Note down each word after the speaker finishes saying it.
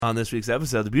On this week's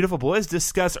episode, the Beautiful Boys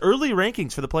discuss early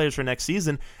rankings for the players for next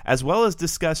season, as well as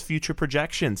discuss future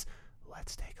projections.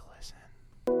 Let's take a listen.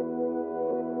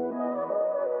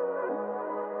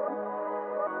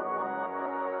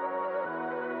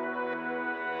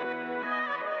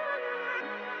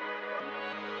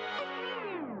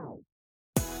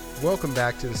 Welcome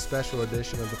back to the special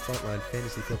edition of the Frontline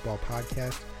Fantasy Football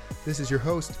Podcast. This is your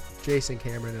host, Jason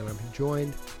Cameron, and I'm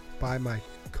joined by my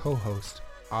co-host,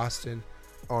 Austin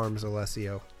Arms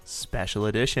Alessio. Special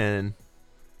edition.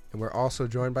 And we're also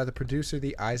joined by the producer,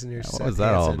 the Eisner. What was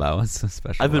that all about? What's so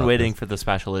special? I've been waiting for the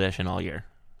special edition all year.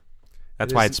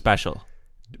 That's why it's special.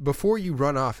 Before you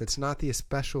run off, it's not the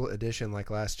special edition like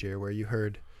last year where you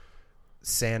heard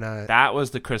Santa. That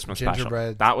was the Christmas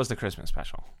gingerbread, special. That was the Christmas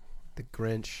special. The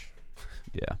Grinch.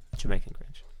 Yeah. Jamaican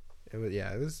Grinch. It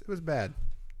was bad.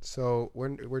 So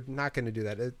we're not going to do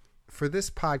that. For this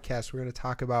podcast, we're going to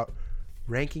talk about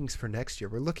rankings for next year.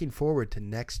 We're looking forward to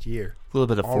next year. A little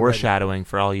bit of foreshadowing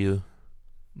for all you.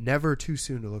 Never too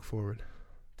soon to look forward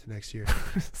to next year.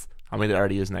 I mean, it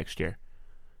already is next year.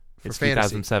 It's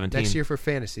fantasy. 2017. Next year for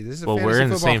fantasy. This is a well, fantasy we're in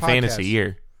the same podcast. fantasy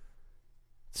year.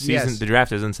 Yes. The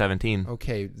draft is in 17.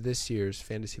 Okay, this year's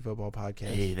fantasy football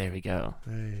podcast. Hey, there we go.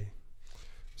 Hey.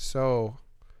 So,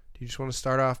 do you just want to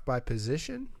start off by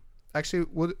position? Actually,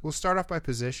 we'll start off by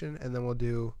position, and then we'll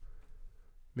do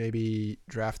maybe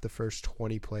draft the first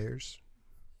 20 players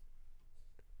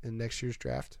in next year's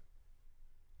draft.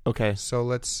 Okay. So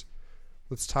let's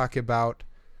talk about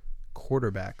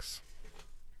quarterbacks.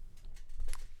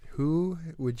 Who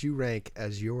would you rank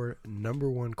as your number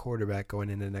one quarterback going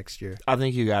into next year? I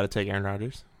think you got to take Aaron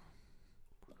Rodgers.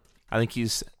 I think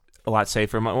he's a lot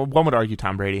safer. One would argue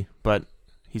Tom Brady, but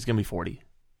he's going to be 40.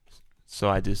 So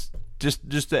I I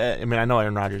mean, I know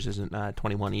Aaron Rodgers isn't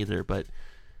 21 either, but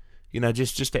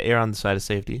just to err on the side of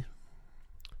safety.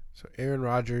 So Aaron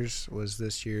Rodgers was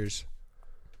this year's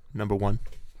number one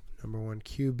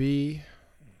QB.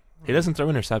 He doesn't throw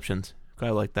interceptions. Guy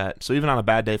like that. So even on a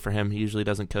bad day for him, he usually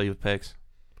doesn't kill you with picks.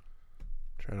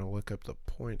 Trying to look up the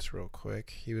points real quick.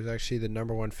 He was actually the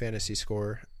number one fantasy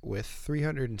scorer with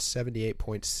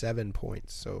 378.7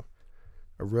 points. So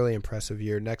a really impressive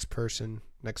year. Next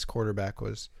quarterback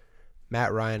was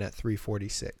Matt Ryan at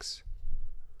 346.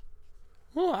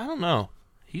 Well, I don't know.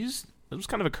 It was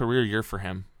kind of a career year for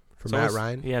him. Matt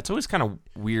Ryan? Yeah, it's always kind of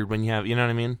weird when you know what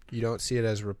I mean? You don't see it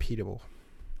as repeatable.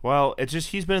 Well, it's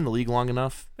just he's been in the league long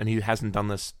enough, and he hasn't done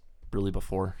this really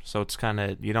before. So it's kind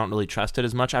of, you don't really trust it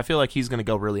as much. I feel like he's going to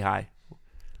go really high,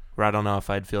 where I don't know if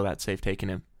I'd feel that safe taking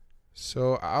him.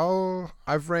 So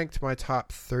I've ranked my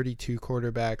top 32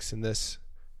 quarterbacks in this.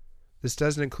 This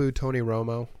doesn't include Tony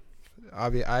Romo.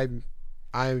 I'm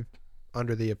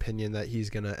under the opinion that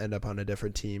he's going to end up on a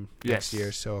different team next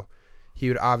year. So he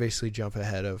would obviously jump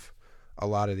ahead of a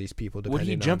lot of these people. Would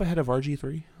he jump ahead of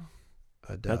RG3?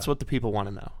 That's what the people want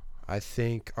to know. I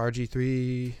think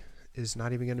RG3 is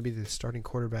not even going to be the starting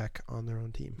quarterback on their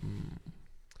own team.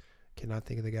 Cannot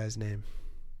think of the guy's name.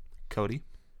 Cody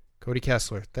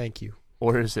Kessler. Thank you.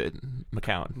 Or is it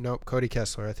McCown? Nope, Cody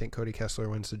Kessler. I think Cody Kessler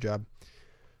wins the job.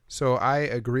 So I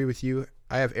agree with you.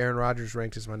 I have Aaron Rodgers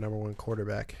ranked as my number one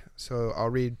quarterback. So I'll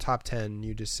read top 10.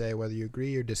 You just say whether you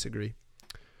agree or disagree.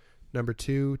 Number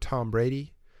 2, Tom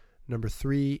Brady. Number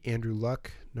 3, Andrew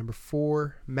Luck. Number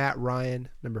 4, Matt Ryan.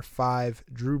 Number 5,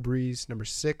 Drew Brees. Number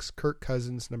 6, Kirk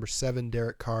Cousins. Number 7,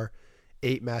 Derek Carr.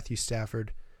 8, Matthew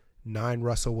Stafford. 9,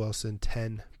 Russell Wilson.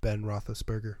 10, Ben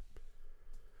Roethlisberger.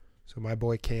 So my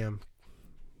boy Cam,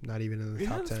 not even in the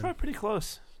top 10. That's probably pretty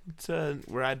close. It's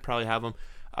where I'd probably have him.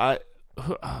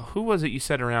 Who was it you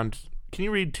said around? Can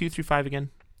you read 2 through 5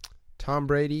 again? Tom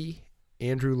Brady,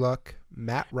 Andrew Luck,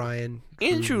 Matt Ryan.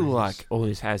 Andrew Luck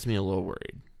always has me a little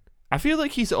worried. I feel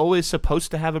like he's always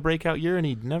supposed to have a breakout year, and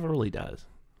he never really does.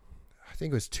 I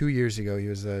think it was 2 years ago. He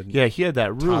was he had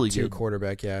that really top 2 good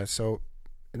quarterback. Yeah,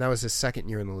 and that was his second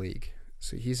year in the league.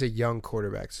 So he's a young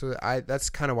quarterback. So that's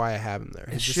kind of why I have him there.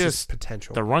 It's just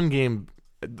potential. The run game,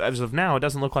 as of now, it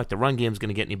doesn't look like the run game is going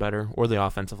to get any better, or the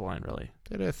offensive line really.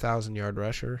 They had a 1,000-yard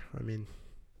rusher. I mean,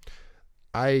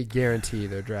 I guarantee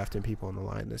they're drafting people on the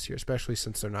line this year, especially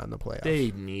since they're not in the playoffs.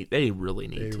 They really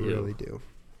need to. They really do.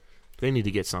 They need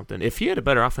to get something. If he had a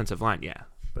better offensive line, yeah.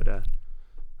 But I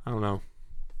don't know.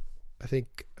 I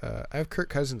think I have Kirk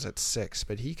Cousins at 6,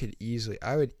 but he could easily.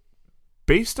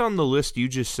 Based on the list you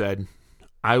just said,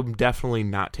 I'm definitely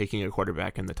not taking a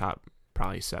quarterback in the top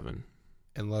probably 7.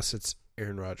 Unless it's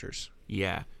Aaron Rodgers.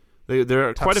 Yeah. There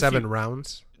are top quite a 7 few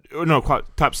rounds? No,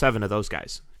 top 7 of those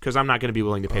guys. Because I'm not going to be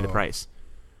willing to pay the price.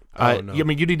 No. I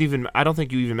mean, you didn't even. I don't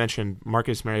think you even mentioned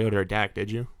Marcus Mariota or Dak,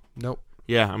 did you? Nope.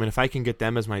 Yeah, I mean, if I can get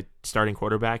them as my starting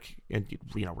quarterback in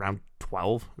round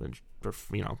 12, then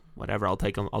whatever, I'll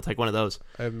take them. I'll take one of those.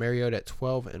 I have Mariota at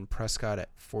 12 and Prescott at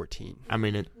 14. I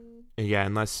mean,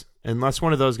 unless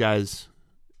one of those guys,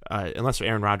 unless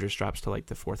Aaron Rodgers drops to like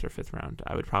the 4th or 5th round,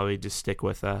 I would probably just stick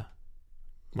with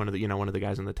one of the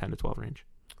guys in the 10 to 12 range,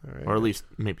 All right, or at least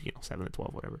maybe 7 to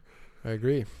 12, whatever. I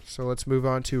agree. So let's move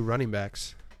on to running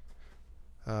backs.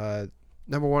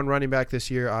 Number 1 running back this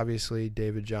year, obviously,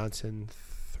 David Johnson,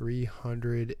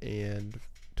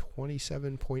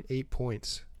 327.8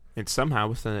 points. And somehow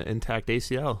with an intact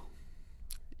ACL.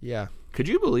 Yeah. Could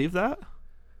you believe that?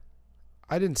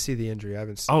 I didn't see the injury. I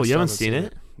haven't. Oh, you haven't seen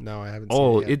it? No, I haven't.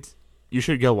 seen it yet. You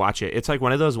should go watch it. It's like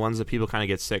one of those ones that people kind of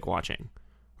get sick watching.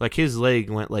 Like his leg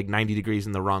went like 90 degrees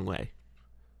in the wrong way.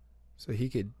 So he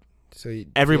could.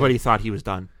 Everybody thought he was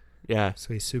done. Yeah.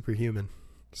 So he's superhuman.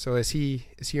 So is he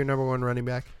your number 1 running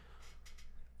back?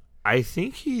 I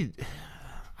think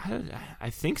I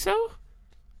think so.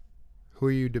 Who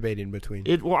are you debating between?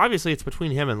 Well, obviously it's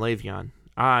between him and Le'Veon.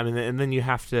 I mean, and then you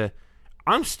have to.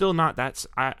 I'm still not that.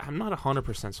 I'm not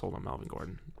 100% sold on Melvin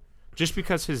Gordon, just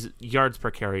because his yards per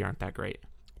carry aren't that great.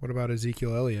 What about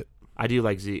Ezekiel Elliott? I do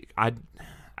like Zeke. I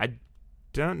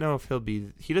don't know if he'll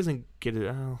be. He doesn't get it.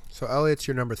 Oh. So Elliott's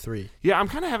your number 3. Yeah, I'm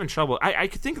kind of having trouble. I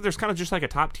could think there's kind of just like a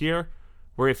top tier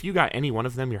where if you got any one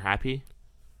of them, you're happy.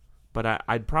 But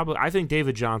I think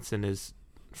David Johnson is,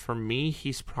 for me,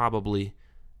 he's probably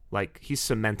like he's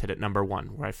cemented at number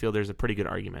 1, where I feel there's a pretty good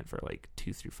argument for like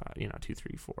 2 through 5, 2,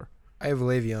 3, 4. I have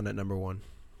Le'Veon at number 1.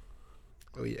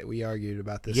 We argued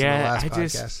about this in the last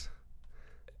podcast.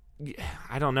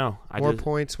 I don't know. More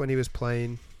points when he was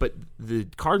playing. But the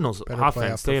Cardinals'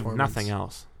 offense, they have nothing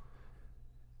else.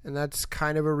 And that's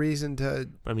kind of a reason to...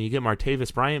 I mean, you get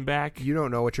Martavis Bryant back. You don't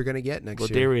know what you're going to get next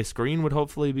year. Ladarius Green would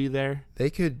hopefully be there.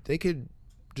 They could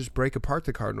just break apart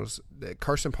the Cardinals.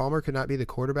 Carson Palmer could not be the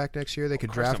quarterback next year. They could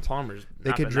draft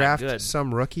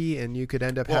some rookie, and you could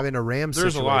end up having a Rams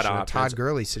situation, a Todd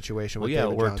Gurley situation with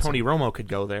David Johnson. Tony Romo could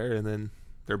go there, and then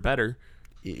they're better.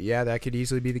 Yeah, that could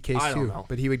easily be the case too. Know.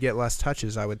 But he would get less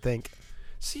touches, I would think.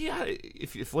 See,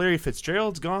 if Larry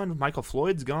Fitzgerald's gone, Michael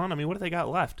Floyd's gone, I mean, what do they got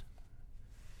left?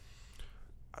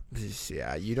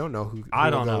 Yeah, you don't know who I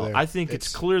don't know. There. I think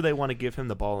it's clear they want to give him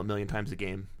the ball 1,000,000 times a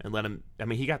game and let him. I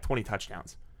mean, he got 20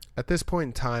 touchdowns. At this point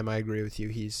in time, I agree with you.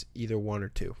 He's either 1 or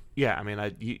 2. Yeah, I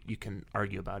mean, you can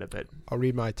argue about it, but I'll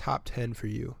read my top 10 for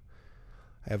you.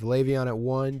 I have Le'Veon at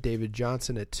 1, David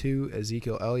Johnson at 2,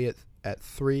 Ezekiel Elliott at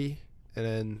 3, and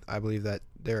then I believe that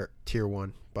they're tier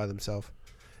 1 by themselves.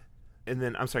 And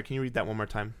then, I'm sorry, can you read that one more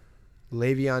time?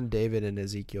 Le'Veon, David, and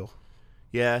Ezekiel.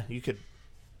 Yeah, you could.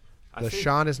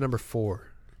 LaShawn is number 4.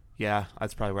 Yeah,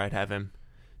 that's probably where I'd have him.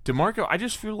 DeMarco, I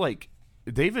just feel like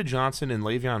David Johnson and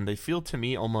Le'Veon, they feel to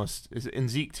me almost, and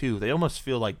Zeke too, they almost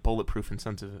feel like bulletproof in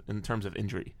terms of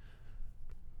injury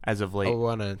as of late. I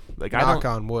want to knock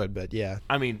on wood, but yeah.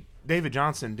 I mean, David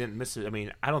Johnson didn't miss it. I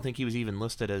mean, I don't think he was even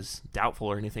listed as doubtful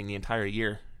or anything the entire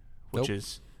year, which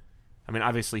is, I mean,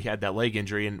 obviously he had that leg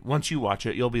injury, and once you watch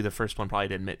it, you'll be the first one probably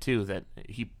to admit too that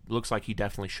he looks like he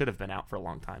definitely should have been out for a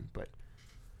long time, but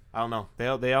I don't know.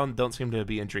 They all don't seem to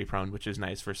be injury prone, which is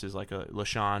nice versus like a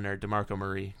LaShawn or DeMarco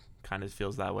Murray kind of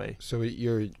feels that way. So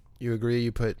you agree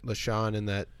you put LaShawn in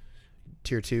that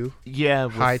tier 2? Yeah.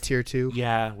 High tier 2?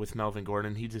 Yeah, with Melvin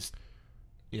Gordon.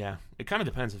 It kind of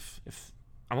depends if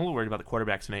I'm a little worried about the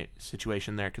quarterback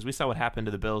situation there because we saw what happened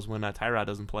to the Bills when Tyrod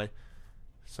doesn't play.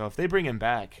 So if they bring him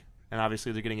back, and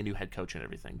obviously they're getting a new head coach and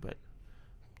everything, but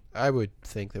I would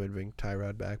think they would bring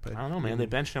Tyrod back, but I don't know, man. They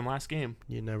benched him last game.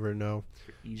 You never know.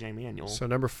 EJ Manuel. So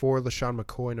number 4, LaShawn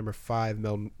McCoy. Number 5,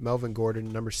 Melvin Gordon.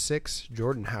 Number 6,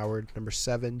 Jordan Howard. Number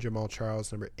 7, Jamal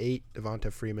Charles. Number 8,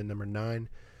 Devonta Freeman. Number 9,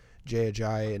 Jay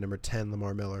Ajayi. And number 10,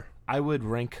 Lamar Miller. I would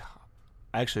rank.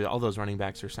 Actually, all those running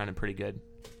backs are sounding pretty good.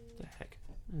 What the heck?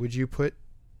 Would you put?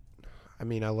 I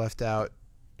mean, I left out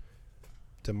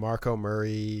DeMarco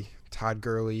Murray, Todd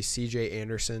Gurley, C.J.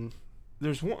 Anderson.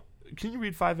 There's one. Can you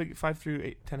read 5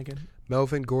 through 10 again?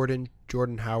 Melvin Gordon,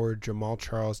 Jordan Howard, Jamal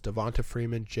Charles, Devonta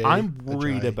Freeman, Jay. I'm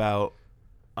worried about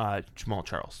Jamal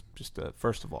Charles. Just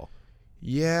first of all,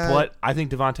 yeah. But I think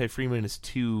Devonta Freeman is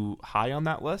too high on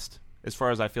that list. As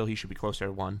far as I feel, he should be closer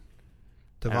to 1.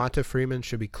 Devonta Freeman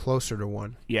should be closer to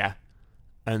 1. Yeah,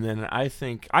 and then I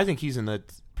think he's in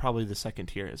probably the second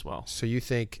tier as well. So you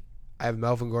think I have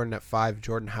Melvin Gordon at 5,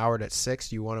 Jordan Howard at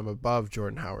 6. You want him above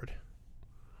Jordan Howard?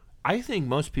 I think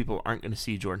most people aren't going to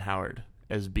see Jordan Howard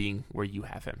as being where you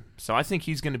have him. So I think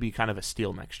he's going to be kind of a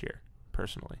steal next year,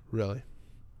 personally. Really?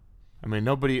 I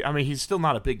mean, he's still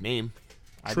not a big name.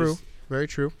 True. Very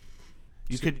true.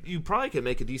 You probably could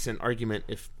make a decent argument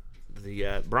if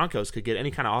the Broncos could get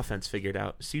any kind of offense figured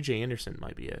out, C.J. Anderson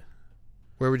might be it.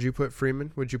 Where would you put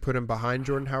Freeman? Would you put him behind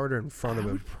Jordan Howard or in front of I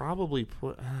him? would probably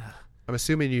put. I'm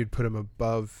assuming you'd put him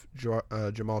above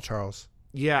Jamal Charles.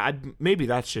 Yeah, maybe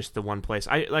that's just the one place.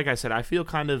 Like I said, I feel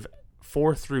kind of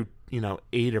 4 through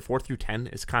 8 or 4 through 10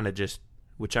 is kind of just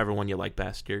whichever one you like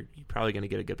best. You're probably going to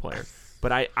get a good player.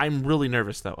 But I'm really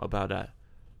nervous though about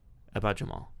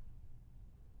Jamal.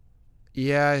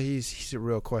 Yeah, he's a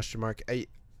real question mark. I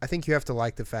think you have to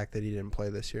like the fact that he didn't play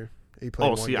this year. He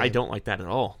played one game. I don't like that at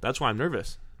all. That's why I'm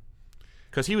nervous.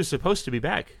 Because he was supposed to be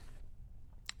back.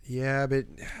 Yeah, but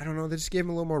I don't know. They just gave him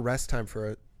a little more rest time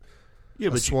for a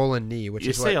but swollen knee, which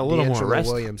you is say what a little more D'Angelo rest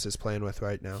Williams is playing with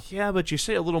right now. Yeah, but you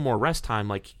say a little more rest time.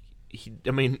 Like he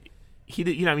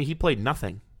played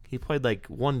nothing. He played like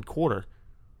one quarter,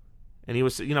 and he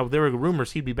was there were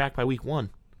rumors he'd be back by week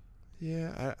 1.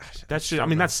 Yeah, that's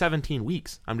 17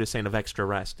 weeks. I'm just saying of extra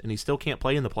rest, and he still can't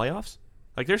play in the playoffs.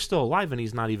 Like they're still alive, and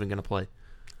he's not even going to play.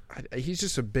 He's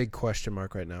just a big question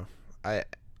mark right now.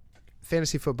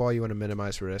 Fantasy football, you want to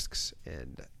minimize risks,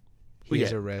 and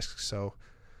he's a risk. So,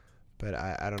 but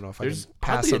I don't know if I can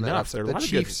pass on that. There are a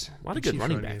lot of good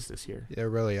running backs this year. There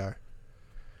really are.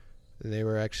 And they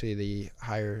were actually the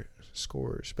higher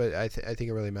scorers, but I think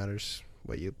it really matters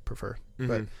what you prefer. Mm-hmm.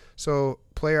 But so,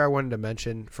 player I wanted to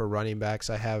mention for running backs,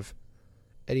 I have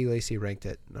Eddie Lacy ranked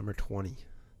at number 20.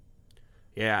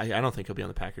 Yeah, I don't think he'll be on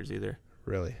the Packers either.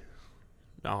 Really?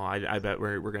 No, I bet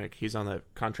we're gonna. He's on the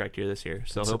contract year this year,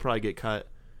 so he'll probably get cut.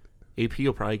 AP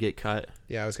will probably get cut.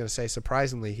 Yeah, I was gonna say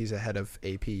surprisingly he's ahead of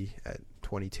AP at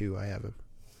 22. I have him.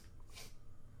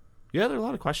 Yeah, there are a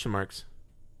lot of question marks.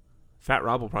 Fat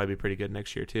Rob will probably be pretty good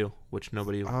next year too, which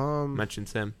nobody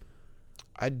mentions him.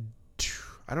 I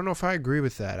don't know if I agree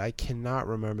with that. I cannot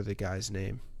remember the guy's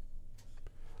name.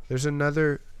 There's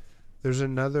another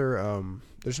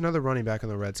running back on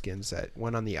the Redskins that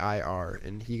went on the IR,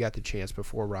 and he got the chance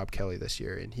before Rob Kelly this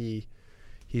year, and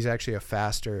he's actually a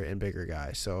faster and bigger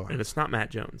guy. So, and it's not Matt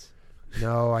Jones.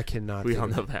 No, I cannot. We all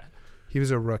know that. He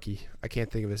was a rookie. I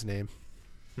can't think of his name.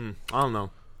 I don't know.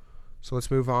 So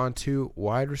let's move on to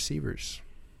wide receivers.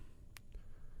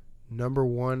 Number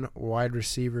 1 wide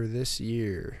receiver this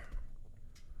year.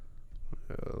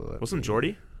 Wasn't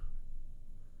Jordy?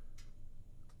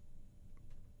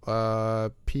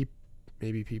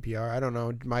 Maybe PPR. I don't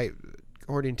know.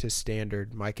 According to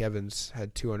standard, Mike Evans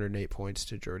had 208 points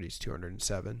to Jordy's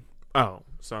 207. Oh,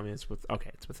 so I mean it's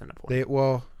within a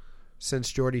point.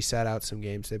 Since Jordy sat out some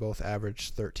games, they both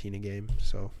averaged 13 a game.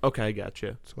 So okay,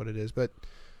 gotcha. That's what it is. But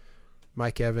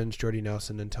Mike Evans, Jordy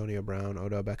Nelson, Antonio Brown,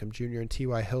 Odell Beckham Jr., and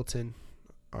T.Y. Hilton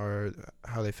are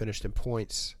how they finished in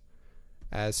points.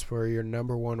 As for your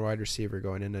number 1 wide receiver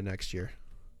going into next year.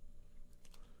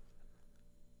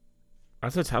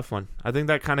 That's a tough one. I think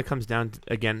that kind of comes down to,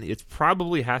 again, it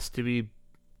probably has to be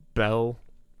Bell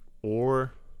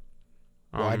or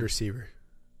wide receiver.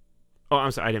 Oh,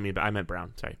 I'm sorry. I meant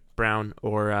Brown. Sorry. Brown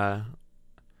or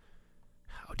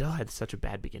Odell had such a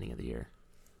bad beginning of the year,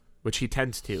 which he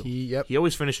tends to. He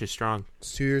always finishes strong.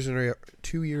 It's 2 years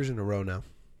in a row now.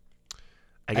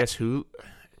 I guess Julio.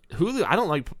 I don't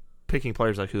like picking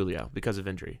players like Julio because of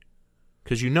injury.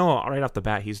 Because right off the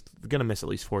bat he's going to miss at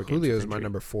least 4 games. Julio's my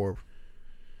number 4.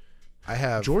 I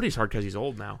have Jordy's hard because he's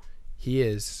old now. He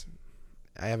is.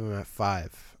 I have him at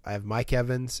 5. I have Mike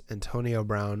Evans, Antonio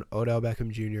Brown, Odell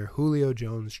Beckham Jr., Julio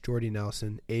Jones, Jordy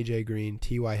Nelson, AJ Green,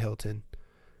 T.Y. Hilton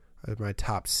are my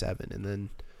top 7. And then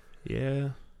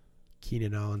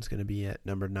Keenan Allen's going to be at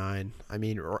number 9. I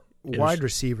mean, wide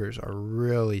receivers are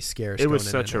really scarce. It was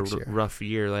such a rough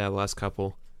year. The last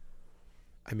couple.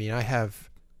 I mean, I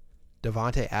have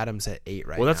Devontae Adams at 8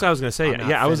 right now. Well, that's what I was going to say.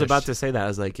 I was about to say that. I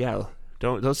was like,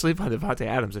 don't sleep on Devontae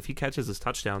Adams. If he catches his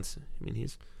touchdowns,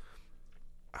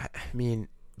 I mean,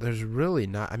 there's really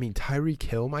not. I mean, Tyreek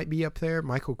Hill might be up there.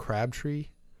 Michael Crabtree.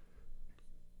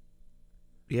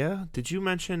 Yeah. Did you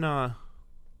mention? Well,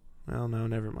 no,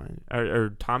 never mind. Or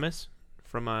Thomas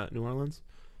from New Orleans.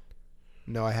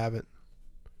 No, I haven't.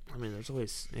 I mean, there's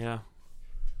always I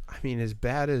mean, as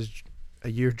bad as a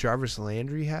year Jarvis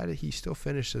Landry had, he still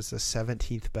finished as the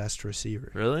 17th best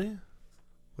receiver. Really?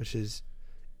 Which is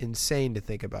insane to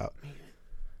think about.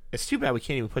 It's too bad we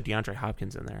can't even put DeAndre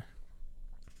Hopkins in there.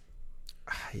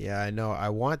 Yeah, I know. I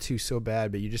want to so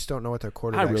bad, but you just don't know what their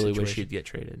quarterback situation. I really wish he'd get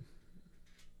traded.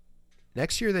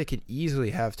 Next year they could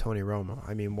easily have Tony Romo.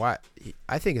 I mean,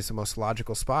 I think it's the most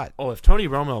logical spot. Oh, if Tony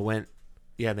Romo went,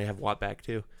 they have Watt back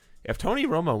too. If Tony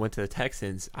Romo went to the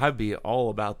Texans, I'd be all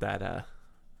about that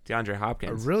DeAndre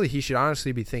Hopkins. Really, he should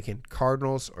honestly be thinking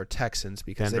Cardinals or Texans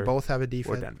because Denver. They both have a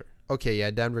defense. Or Denver. Okay,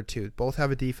 yeah, Denver too. Both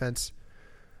have a defense.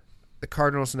 the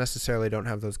Cardinals necessarily don't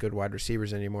have those good wide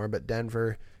receivers anymore, but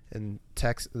Denver and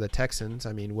the Texans,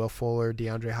 I mean, Will Fuller,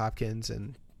 DeAndre Hopkins,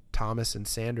 and Thomas and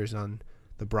Sanders on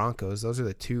the Broncos, those are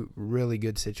the two really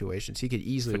good situations. He could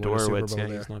easily win a Super Bowl there.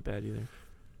 He's not bad either.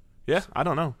 Yeah, I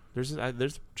don't know. There's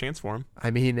a chance for him.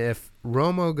 I mean, if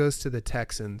Romo goes to the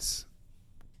Texans,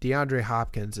 DeAndre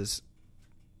Hopkins is,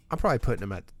 I'm probably putting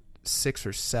him at 6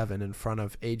 or 7 in front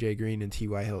of A.J. Green and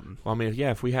T.Y. Hilton. Well, I mean,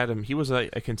 yeah, if we had him, he was a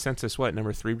consensus,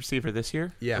 number 3 receiver this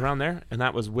year? Yeah. Around there? And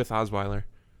that was with Osweiler.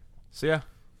 So, yeah.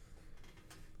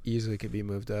 Easily could be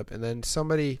moved up. And then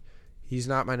somebody, he's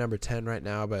not my number 10 right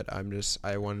now, but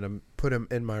I wanted to put him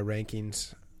in my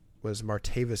rankings, was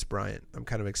Martavis Bryant. I'm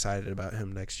kind of excited about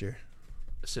him next year.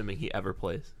 Assuming he ever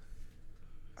plays.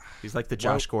 He's like the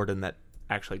Josh Gordon that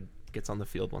actually gets on the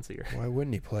field once a year. Why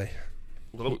wouldn't he play?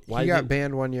 Well, he got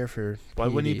banned 1 year for Why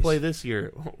PEDs. wouldn't he play this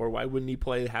year? Or why wouldn't he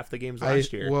play half the games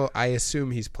last year? Well, I assume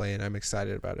he's playing. I'm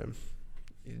excited about him.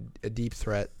 A deep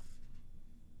threat.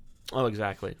 Oh,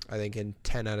 exactly. I think in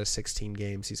 10 out of 16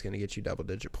 games, he's going to get you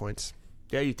double-digit points.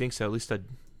 Yeah, you think so. At least a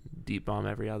deep bomb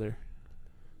every other.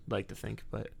 I'd like to think,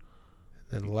 but...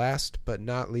 And last but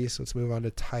not least, let's move on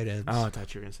to tight ends. Oh, I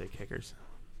thought you were going to say kickers.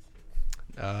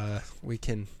 We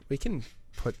can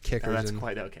put kickers that's in.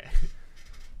 quite okay.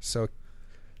 So,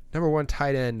 number 1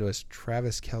 tight end was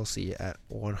Travis Kelce at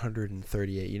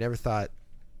 138. You never thought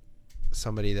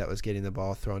somebody that was getting the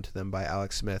ball thrown to them by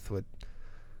Alex Smith would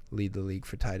lead the league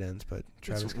for tight ends, but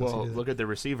Travis Kelce Well, did. look at the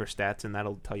receiver stats, and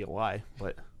that'll tell you why.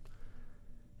 But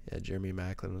yeah, Jeremy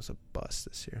Maclin was a bust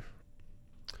this year.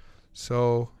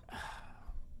 So,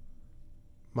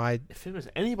 if it was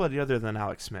anybody other than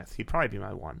Alex Smith, he'd probably be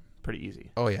my 1. Pretty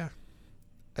easy. Oh, yeah.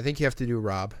 I think you have to do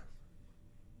Rob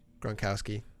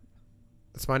Gronkowski.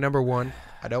 That's my number 1.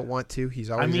 I don't want to. He's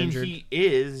always injured. He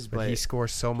is, but he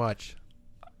scores so much.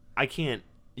 I can't.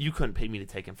 You couldn't pay me to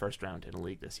take him first round in a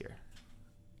league this year.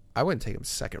 I wouldn't take him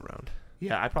second round.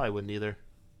 Yeah, I probably wouldn't either.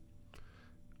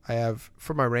 I have,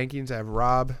 for my rankings, I have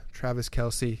Rob, Travis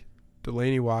Kelce,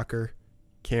 Delaney Walker,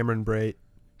 Cameron Brate,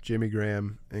 Jimmy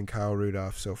Graham, and Kyle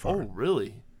Rudolph so far. Oh,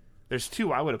 really? There's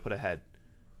 2 I would have put ahead.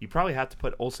 You probably have to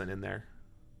put Olsen in there.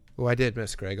 Oh, I did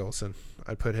miss Greg Olsen.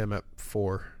 I put him at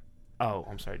 4. Oh,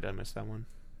 I'm sorry. Did I miss that one?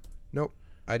 Nope.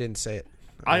 I didn't say it.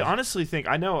 I honestly think,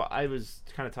 I know I was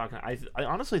kind of talking, I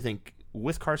honestly think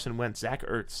with Carson Wentz, Zach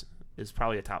Ertz is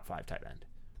probably a top 5 tight end.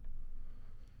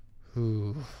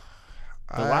 Ooh.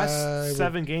 The last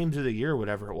 7 games of the year,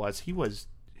 whatever it was,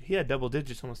 he had double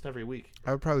digits almost every week.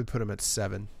 I would probably put him at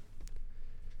 7.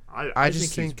 I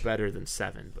just think he's better than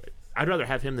 7, but I'd rather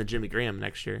have him than Jimmy Graham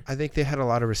next year. I think they had a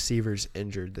lot of receivers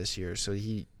injured this year, so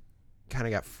he kind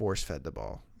of got force-fed the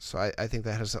ball. So I think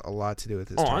that has a lot to do with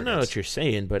his targets. I know what you're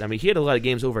saying, but I mean, he had a lot of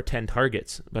games over 10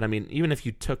 targets. But I mean, even if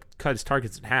you cut his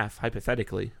targets in half,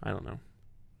 hypothetically, I don't know.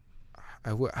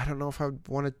 I don't know if I would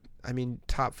want to. I mean,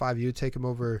 top 5, you would take him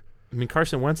over. I mean,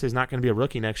 Carson Wentz is not going to be a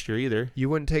rookie next year either. You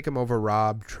wouldn't take him over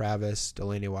Rob, Travis,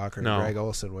 Delaney Walker, and Greg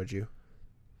Olsen, would you?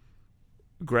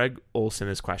 Greg Olsen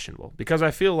is questionable because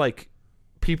I feel like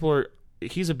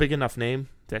he's a big enough name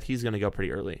that he's going to go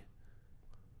pretty early.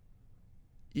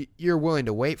 You're willing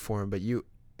to wait for him, but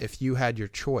if you had your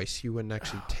choice, you wouldn't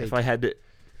actually take. If I had to,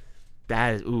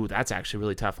 that's actually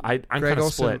really tough. I'm kind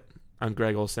of split on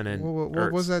Greg Olsen and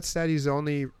what was that stat? He's the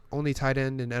only tight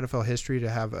end in NFL history to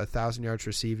have 1,000 yards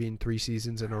receiving 3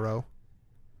 seasons in a row.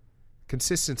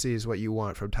 Consistency is what you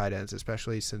want from tight ends,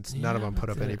 especially since none of them put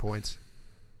up any points.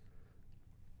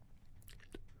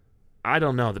 I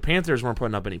don't know. The Panthers weren't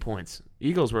putting up any points.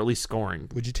 Eagles were at least scoring.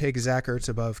 Would you take Zach Ertz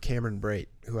above Cameron Brate,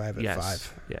 who I have at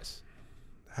 5? Yes.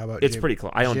 How about it's pretty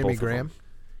close. I own Jimmy both Graham? of them.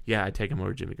 Yeah, I'd take him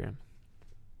over Jimmy Graham.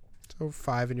 So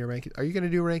 5 in your rankings. Are you going to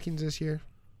do rankings this year?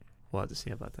 We'll have to see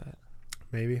about that.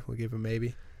 Maybe. We'll give him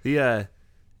maybe. The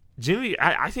Jimmy,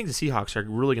 I think the Seahawks are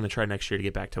really going to try next year to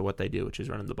get back to what they do, which is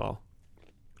running the ball.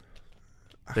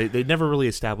 They never really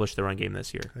established the run game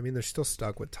this year. I mean, they're still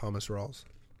stuck with Thomas Rawls.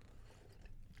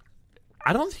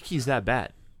 I don't think he's that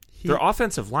bad. Their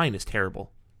offensive line is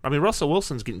terrible. I mean, Russell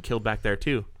Wilson's getting killed back there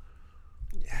too.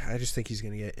 Yeah, I just think he's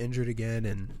going to get injured again,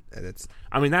 and it's.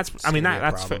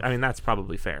 That's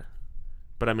probably fair,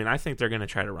 but I mean, I think they're going to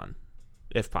try to run,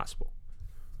 if possible.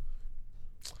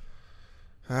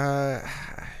 I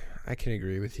can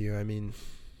agree with you. I mean,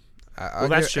 I'll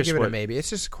give it a maybe. It's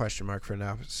just a question mark for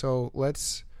now. So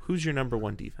let's. Who's your number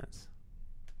 1 defense?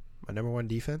 My number 1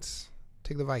 defense?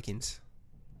 Take the Vikings.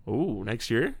 Ooh,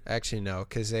 next year? Actually, no,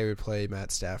 because they would play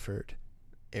Matt Stafford,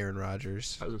 Aaron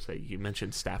Rodgers. I was going to say, you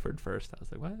mentioned Stafford first. I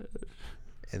was like, what?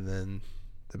 And then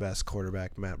the best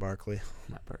quarterback, Matt Barkley.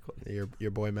 Matt Barkley.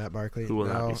 Your boy, Matt Barkley. Who will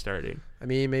not be starting. I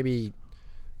mean, maybe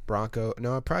Bronco.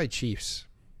 No, probably Chiefs.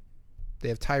 They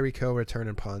have Tyreek Hill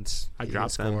returning punts. I He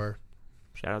dropped can them. score.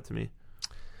 Shout out to me.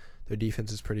 Their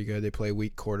defense is pretty good. They play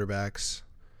weak quarterbacks.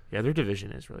 Yeah, their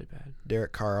division is really bad.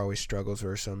 Derek Carr always struggles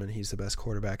versus them, and he's the best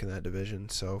quarterback in that division.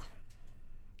 So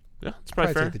Yeah, it's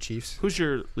probably fair. take the Chiefs. Who's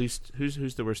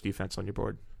the worst defense on your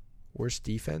board? Worst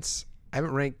defense? I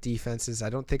haven't ranked defenses. I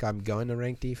don't think I'm going to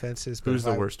rank defenses. But Who's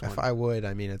if the worst If one? I would,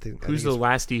 I mean, I think Who's the it's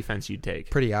last defense you'd take?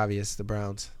 pretty obvious, the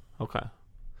Browns. Okay.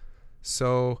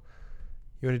 So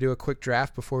you want to do a quick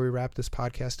draft before we wrap this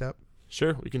podcast up?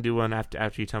 Sure, we can do one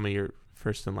after you tell me your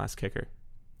first and last kicker.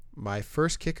 My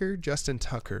first kicker, Justin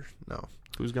Tucker. No.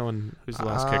 Who's the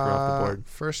last kicker off the board?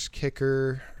 First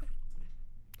kicker,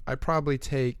 I'd probably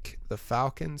take the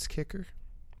Falcons kicker.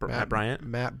 Matt Bryant.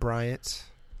 Matt Bryant.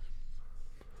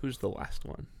 Who's the last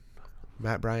one?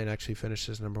 Matt Bryant actually finished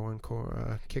as number one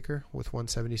kicker with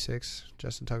 176.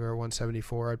 Justin Tucker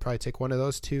 174. I'd probably take one of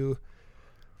those two.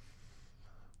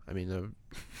 I mean,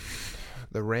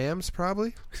 the Rams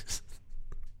probably.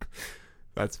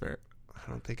 That's fair. I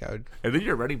don't think I would. And then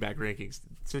your running back rankings.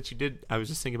 Since you did, I was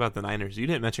just thinking about the Niners. You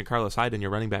didn't mention Carlos Hyde in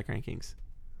your running back rankings.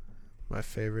 My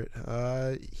favorite.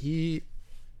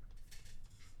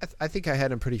 I think I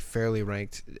had him pretty fairly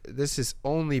ranked. This is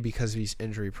only because he's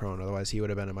injury prone. Otherwise, he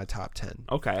would have been in my top 10.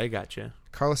 Okay, I got you.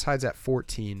 Carlos Hyde's at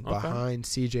 14, Okay. behind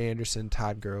C.J. Anderson,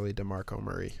 Todd Gurley, DeMarco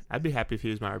Murray. I'd be happy if he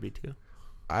was my RB2.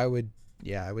 I would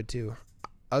too.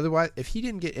 Otherwise, if he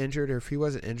didn't get injured or if he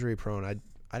wasn't injury prone,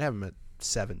 I'd have him at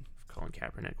 7, Colin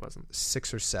Kaepernick wasn't.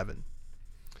 6 or 7.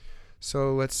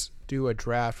 So let's do a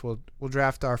draft. We'll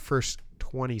draft our first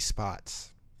 20 spots.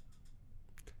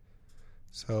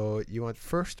 So you want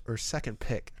first or second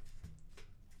pick?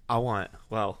 For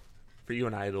you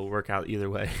and I, it'll work out either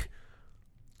way.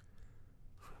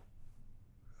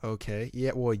 Okay.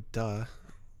 Yeah. Well, duh.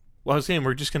 Well, I was saying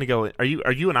we're just going to go. Are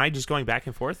you and I just going back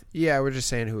and forth? Yeah, we're just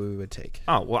saying who we would take.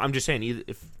 Oh, well, I'm just saying either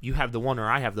if you have the one or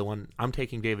I have the one, I'm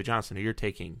taking David Johnson or you're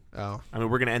taking. Oh. I mean,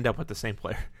 we're going to end up with the same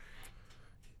player.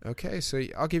 Okay, so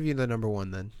I'll give you the number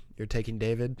 1 then. You're taking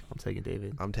David. I'm taking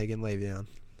David. I'm taking Le'Veon.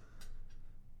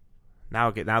 Now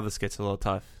this gets a little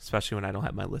tough, especially when I don't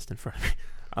have my list in front of me.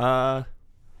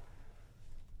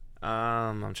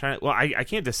 I'm trying to. Well, I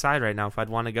can't decide right now if I'd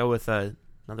want to go with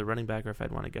another running back or if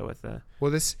I'd want to go with.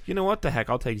 Well, this. You know what? The heck,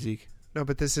 I'll take Zeke. No,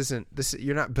 but this isn't.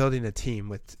 You're not building a team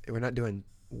with. We're not doing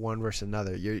one versus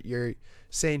another. You're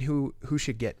saying who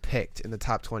should get picked in the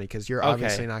top 20 because you're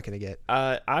obviously not going to get.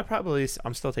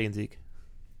 I'm still taking Zeke.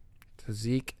 So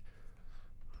Zeke.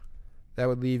 That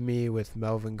would leave me with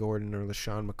Melvin Gordon or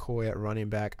LaShawn McCoy at running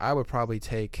back. I would probably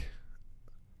take.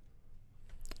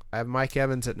 I have Mike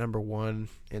Evans at number 1,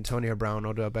 Antonio Brown,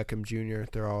 Odell Beckham Jr.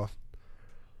 They're all,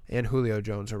 and Julio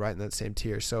Jones are right in that same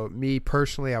tier. So me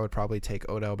personally, I would probably take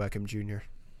Odell Beckham Jr.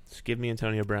 Just give me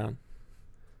Antonio Brown.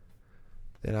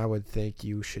 Then I would think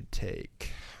you should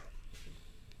take.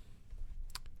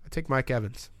 I take Mike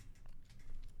Evans.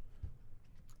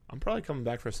 I'm probably coming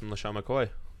back for some LaShawn McCoy.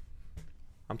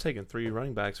 I'm taking 3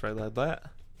 running backs right like that.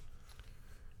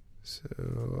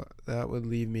 So that would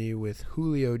leave me with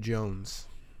Julio Jones.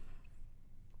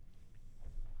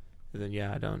 And then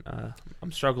I don't.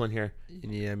 I'm struggling here. You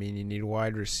need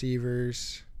wide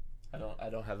receivers. I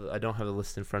don't have the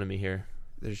list in front of me here.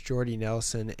 There's Jordy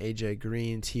Nelson, AJ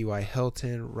Green, T.Y.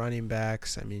 Hilton, running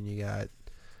backs. You got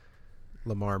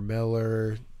Lamar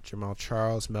Miller, Jamal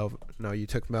Charles, Melvin. No, you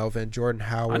took Melvin, Jordan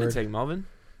Howard. I didn't take Melvin.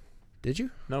 Did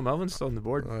you? No, Melvin's still on the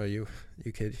board. Oh, you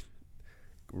could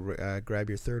grab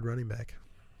your third running back.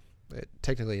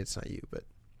 Technically, it's not you, but.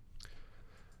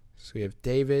 So we have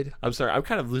David. I'm sorry. I'm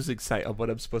kind of losing sight of what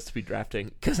I'm supposed to be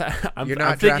drafting because I'm You're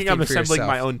not thinking I'm drafting for assembling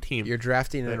my yourself. own team. You're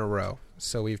drafting in a row.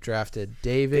 So we've drafted You're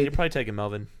David, probably taking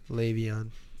Melvin. Le'Veon.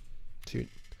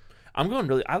 I'm going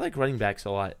really. I like running backs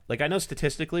a lot. Like I know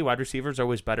statistically, wide receivers are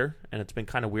always better, and it's been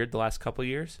kind of weird the last couple of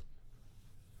years.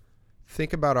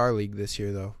 Think about our league this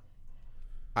year, though.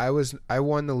 I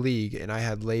won the league, and I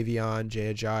had Le'Veon,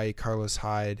 Jay Ajayi, Carlos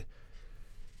Hyde,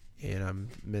 and I'm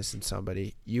missing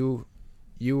somebody. You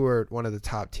were one of the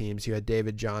top teams. You had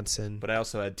David Johnson. But I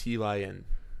also had T.Y. and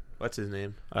what's his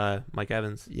name? Mike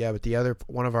Evans. Yeah, but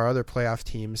one of our other playoff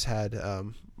teams had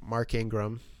Mark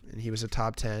Ingram, and he was a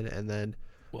top 10, and then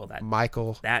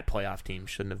Michael. That playoff team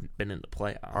shouldn't have been in the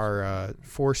playoffs. Our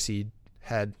 4 seed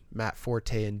had Matt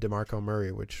Forte and DeMarco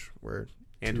Murray, which were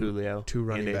Julio, two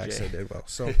running and backs AJ. that did well.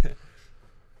 So,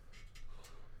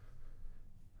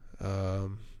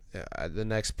 the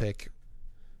next pick,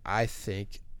 I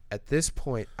think at this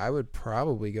point I would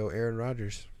probably go Aaron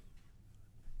Rodgers.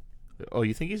 Oh,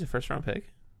 you think he's a first round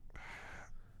pick?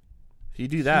 you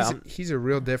do that, he's a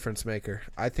real difference maker.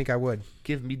 I think I would.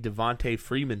 give me Devontae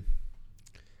Freeman.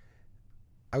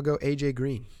 I'll go AJ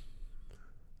Green.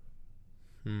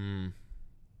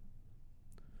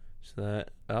 So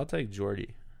I'll take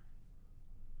Jordy.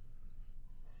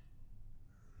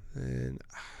 And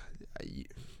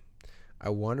I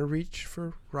want to reach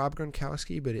for Rob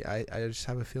Gronkowski, but I just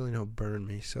have a feeling he'll burn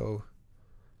me. So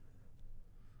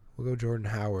we'll go Jordan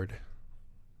Howard.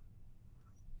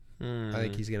 I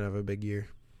think he's going to have a big year.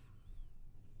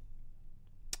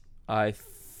 I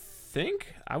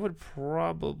think I would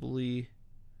probably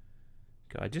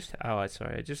go. I just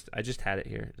had it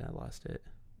here and I lost it.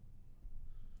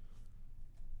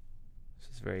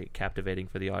 This is very captivating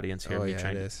for the audience here. Oh, yeah,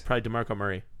 it is. Probably DeMarco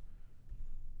Murray.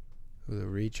 With a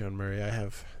reach on Murray, I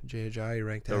have Jay Ajayi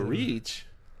ranked A out. reach?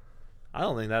 I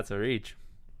don't think that's a reach.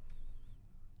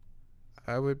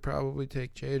 I would probably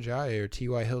take Jay Ajayi or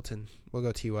T.Y. Hilton. We'll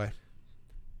go T.Y.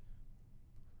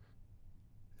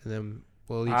 And then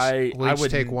we'll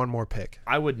each take one more pick.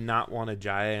 I would not want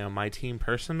Ajayi on my team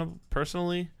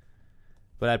personally,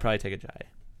 but I'd probably take Ajayi.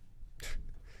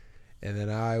 And then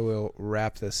I will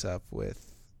wrap this up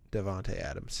with Devontae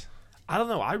Adams. I don't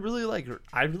know. I really like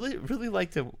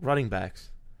the running backs.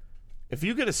 If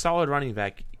you get a solid running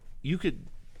back, you could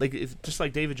just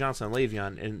like David Johnson,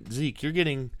 Le'Veon, and Zeke, you're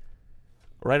getting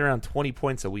right around 20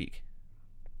 points a week.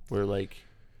 Where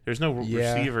there's no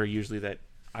receiver usually that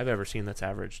I've ever seen that's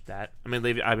averaged that. I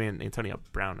mean Antonio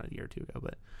Brown a year or two ago,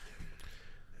 but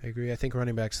I agree. I think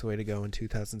running back's the way to go in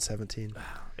 2017.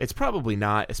 It's probably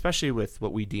not, especially with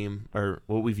what we deem or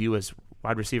what we view as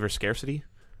wide receiver scarcity.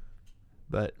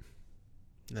 But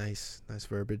nice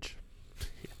verbiage.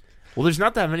 Well, there's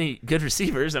not that many good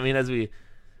receivers. I mean,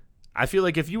 I feel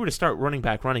like if you were to start running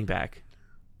back,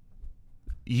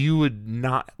 you would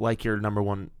not like your number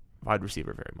one wide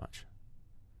receiver very much.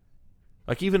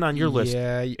 Like even on your list,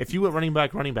 if you went running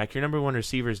back, your number one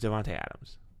receiver is Devontae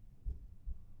Adams.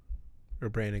 Or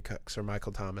Brandon Cooks or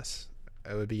Michael Thomas.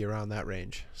 It would be around that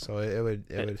range. So it would.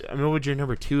 I mean, what would your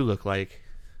number two look like?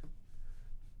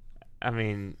 I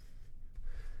mean,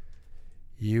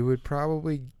 you would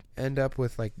probably end up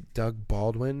with like Doug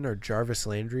Baldwin or Jarvis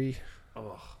Landry,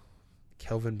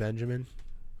 Kelvin Benjamin,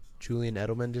 Julian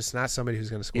Edelman. Just not somebody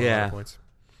who's going to score a lot of points.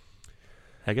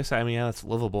 I guess that's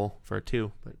livable for a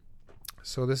two. But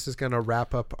so this is going to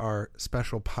wrap up our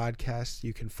special podcast.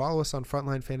 You can follow us on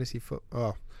Frontline Fantasy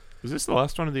Football. Is this the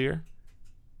last one of the year?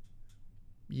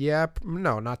 Yeah,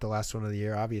 no, not the last one of the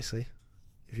year, obviously.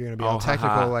 If you're going to be all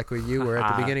technical like you were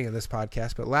at the beginning of this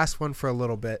podcast. But last one for a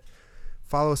little bit.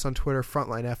 Follow us on Twitter,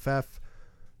 FrontlineFF.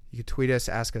 You can tweet us,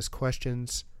 ask us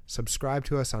questions. Subscribe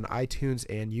to us on iTunes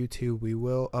and YouTube. We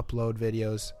will upload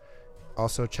videos.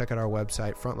 Also, check out our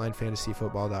website,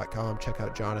 frontlinefantasyfootball.com. Check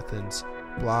out Jonathan's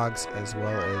blogs as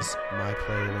well as my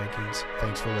player rankings.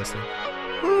 Thanks for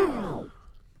listening.